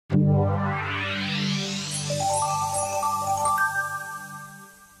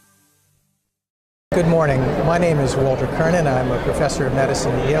Good morning. My name is Walter Kernan. I'm a professor of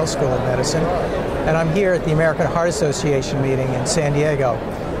medicine at Yale School of Medicine, and I'm here at the American Heart Association meeting in San Diego.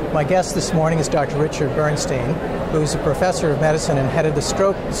 My guest this morning is Dr. Richard Bernstein, who's a professor of medicine and head of the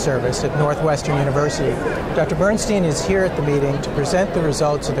stroke service at Northwestern University. Dr. Bernstein is here at the meeting to present the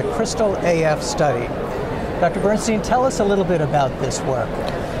results of the Crystal AF study. Dr. Bernstein, tell us a little bit about this work.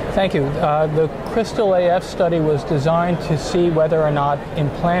 Thank you. The Crystal AF study was designed to see whether or not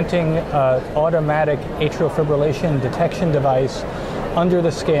implanting an automatic atrial fibrillation detection device under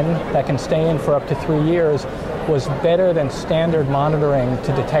the skin that can stay in for up to 3 years was better than standard monitoring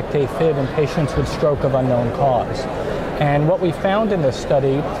to detect AFib in patients with stroke of unknown cause. And what we found in this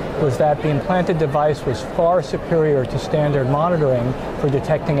study was that the implanted device was far superior to standard monitoring for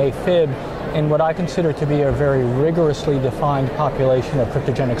detecting AFib in what I consider to be a very rigorously defined population of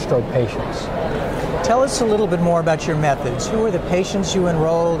cryptogenic stroke patients. Tell us a little bit more about your methods. Who were the patients you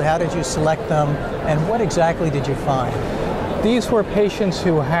enrolled? How did you select them? And what exactly did you find? These were patients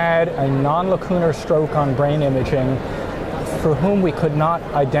who had a non-lacunar stroke on brain imaging for whom we could not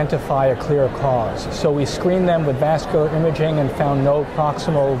identify a clear cause. So we screened them with vascular imaging and found no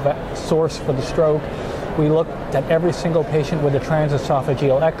proximal source for the stroke. We looked at every single patient with a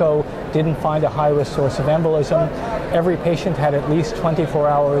transesophageal echo, didn't find a high-risk source of embolism. Every patient had at least 24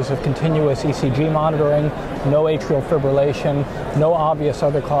 hours of continuous ECG monitoring, no atrial fibrillation, no obvious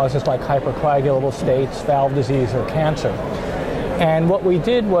other causes like hypercoagulable states, valve disease, or cancer. And what we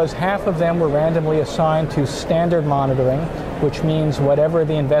did was half of them were randomly assigned to standard monitoring, which means whatever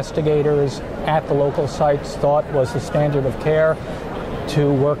the investigators at the local sites thought was the standard of care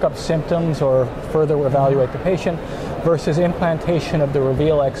to work up symptoms or further evaluate the patient, versus implantation of the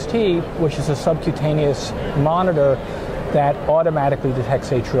Reveal XT, which is a subcutaneous monitor that automatically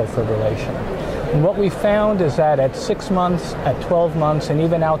detects atrial fibrillation. And what we found is that at 6 months, at 12 months, and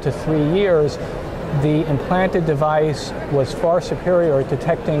even out to 3 years, the implanted device was far superior at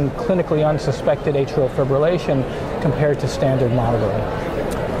detecting clinically unsuspected atrial fibrillation compared to standard monitoring.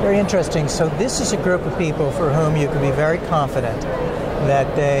 Very interesting. So this is a group of people for whom you can be very confident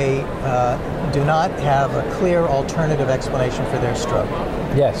that they do not have a clear alternative explanation for their stroke.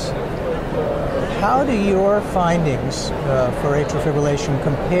 Yes. How do your findings for atrial fibrillation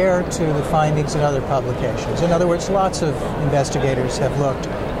compare to the findings in other publications? In other words, lots of investigators have looked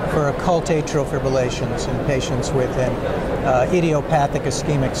for occult atrial fibrillations in patients with an idiopathic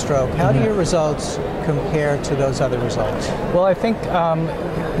ischemic stroke. How do your results compare to those other results? Well, I think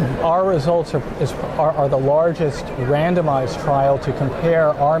our results are the largest randomized trial to compare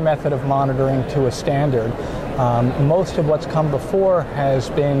our method of monitoring to a standard. Most of what's come before has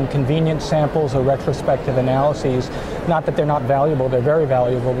been convenient samples or retrospective analyses. Not that they're not valuable, they're very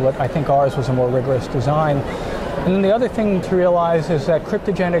valuable, but I think ours was a more rigorous design. And then the other thing to realize is that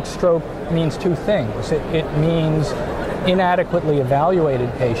cryptogenic stroke means two things. It means inadequately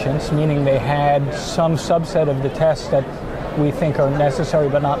evaluated patients, meaning they had some subset of the tests that we think are necessary,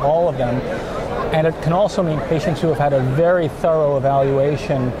 but not all of them. And it can also mean patients who have had a very thorough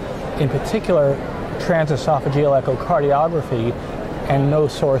evaluation, in particular transesophageal echocardiography, and no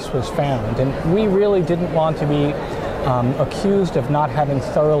source was found. And we really didn't want to be accused of not having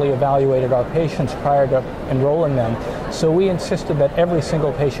thoroughly evaluated our patients prior to enrolling them. So we insisted that every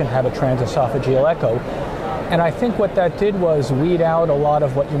single patient have a transesophageal echo. And I think what that did was weed out a lot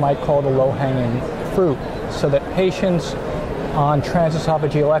of what you might call the low-hanging fruit, so that patients on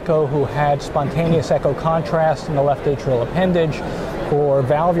transesophageal echo who had spontaneous echo contrast in the left atrial appendage or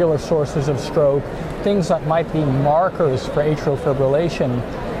valvular sources of stroke, things that might be markers for atrial fibrillation,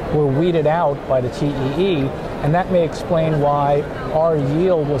 were weeded out by the TEE, and that may explain why our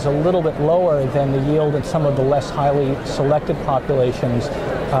yield was a little bit lower than the yield in some of the less highly selected populations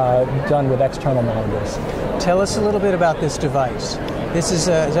done with external monitors. Tell us a little bit about this device. This is,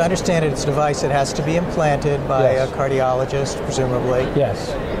 as I understand it, it's a device that has to be implanted by a cardiologist, presumably.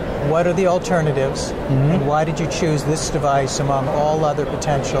 Yes. What are the alternatives, and why did you choose this device among all other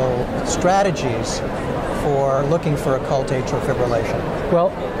potential strategies for looking for occult atrial fibrillation?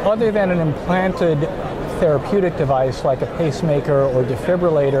 Well, other than an implanted therapeutic device like a pacemaker or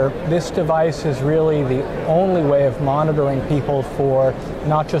defibrillator, this device is really the only way of monitoring people for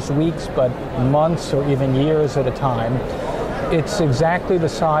not just weeks, but months or even years at a time. It's exactly the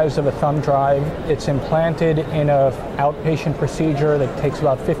size of a thumb drive. It's implanted in an outpatient procedure that takes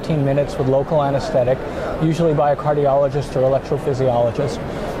about 15 minutes with local anesthetic, usually by a cardiologist or electrophysiologist.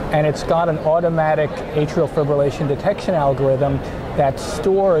 And it's got an automatic atrial fibrillation detection algorithm that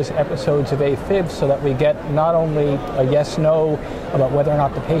stores episodes of AFib so that we get not only a yes/no about whether or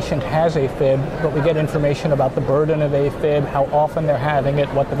not the patient has AFib, but we get information about the burden of AFib, how often they're having it,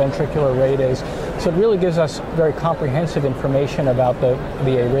 what the ventricular rate is. So it really gives us very comprehensive information about the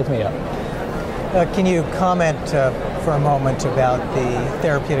arrhythmia. Can you comment for a moment about the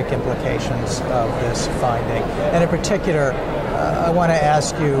therapeutic implications of this finding? And in particular, I want to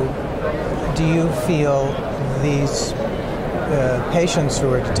ask you, do you feel these patients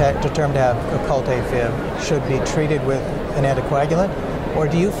who are determined to have occult AFib should be treated with an anticoagulant? Or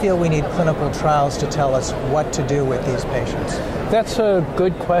do you feel we need clinical trials to tell us what to do with these patients? That's a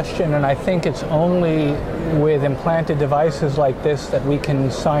good question, and I think it's only with implanted devices like this that we can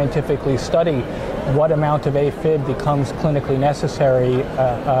scientifically study what amount of AFib becomes clinically necessary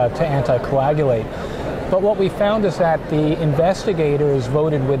to anticoagulate. But what we found is that the investigators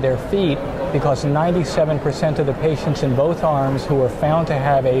voted with their feet because 97% of the patients in both arms who were found to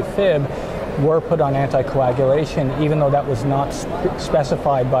have AFib were put on anticoagulation, even though that was not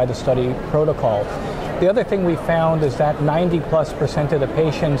specified by the study protocol. The other thing we found is that 90+% of the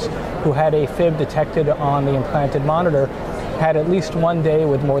patients who had AFib detected on the implanted monitor had at least one day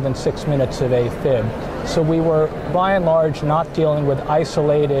with more than 6 minutes of AFib. So we were, by and large, not dealing with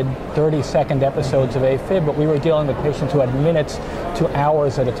isolated 30-second episodes of AFib, but we were dealing with patients who had minutes to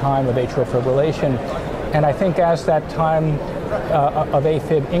hours at a time of atrial fibrillation. And I think as that time of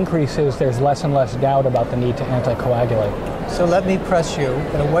AFib increases, there's less and less doubt about the need to anticoagulate. So let me press you.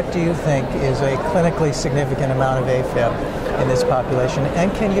 What do you think is a clinically significant amount of AFib in this population?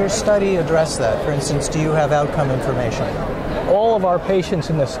 And can your study address that? For instance, do you have outcome information? All of our patients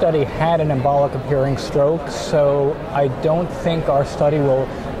in the study had an embolic appearing stroke, so I don't think our study will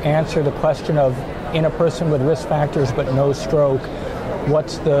answer the question of, in a person with risk factors but no stroke,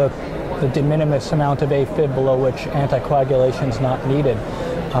 what's the de minimis amount of AFib below which anticoagulation is not needed.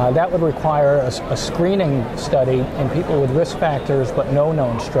 That would require a screening study in people with risk factors but no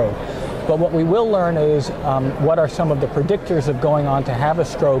known stroke. But what we will learn is what are some of the predictors of going on to have a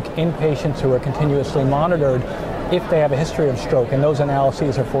stroke in patients who are continuously monitored if they have a history of stroke, and those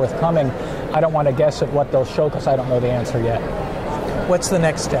analyses are forthcoming. I don't want to guess at what they'll show because I don't know the answer yet. What's the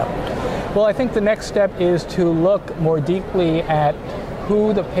next step? Well, I think the next step is to look more deeply at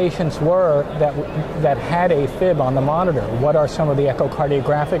who the patients were that had AFib on the monitor. What are some of the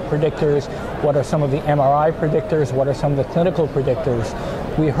echocardiographic predictors? What are some of the MRI predictors? What are some of the clinical predictors?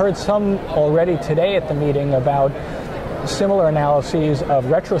 We heard some already today at the meeting about similar analyses of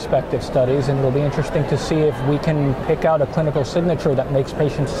retrospective studies, and it'll be interesting to see if we can pick out a clinical signature that makes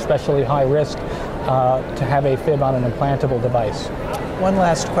patients especially high risk to have AFib on an implantable device. One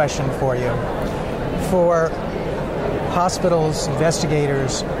last question for you. For hospitals,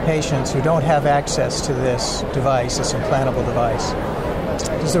 investigators, patients who don't have access to this device, this implantable device,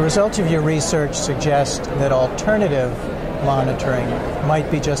 does the result of your research suggest that alternative monitoring might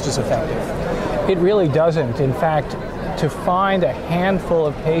be just as effective? It really doesn't. In fact, to find a handful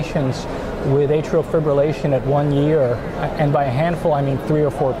of patients with atrial fibrillation at 1 year, and by a handful I mean 3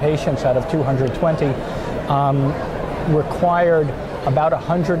 or 4 patients out of 220, required about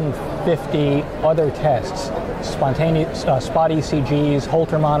 150 other tests, spontaneous spot ECGs,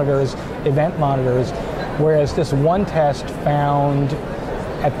 Holter monitors, event monitors, whereas this one test found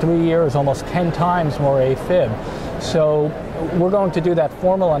at 3 years almost 10 times more AFib. So we're going to do that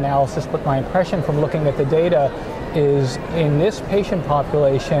formal analysis, but my impression from looking at the data is in this patient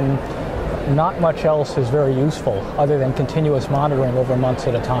population, not much else is very useful other than continuous monitoring over months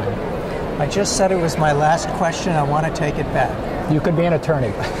at a time. I just said it was my last question. I want to take it back. You could be an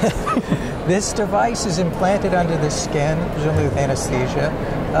attorney. This device is implanted under the skin, presumably with anesthesia.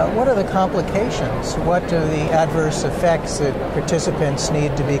 What are the complications? What are the adverse effects that participants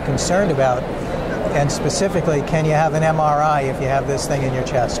need to be concerned about? And specifically, can you have an MRI if you have this thing in your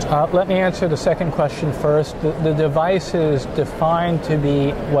chest? Let me answer the second question first. The device is defined to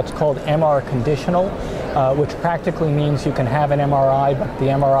be what's called MR conditional, which practically means you can have an MRI, but the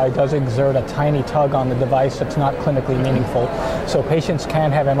MRI does exert a tiny tug on the device that's not clinically meaningful. So patients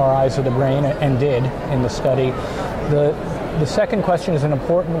can have MRIs of the brain, and did in the study. The second question is an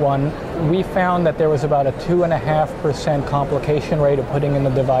important one. We found that there was about a 2.5% complication rate of putting in the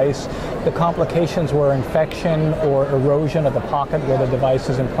device. The complications were infection or erosion of the pocket where the device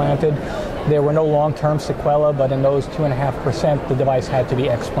is implanted. There were no long-term sequelae, but in those 2.5%, the device had to be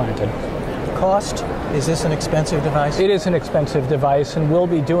explanted. Cost? Is this an expensive device? It is an expensive device, and we'll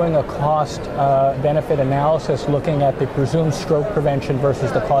be doing a cost-benefit analysis looking at the presumed stroke prevention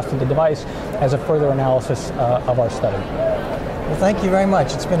versus the cost of the device as a further analysis of our study. Well, thank you very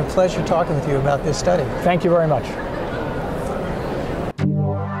much. It's been a pleasure talking with you about this study. Thank you very much.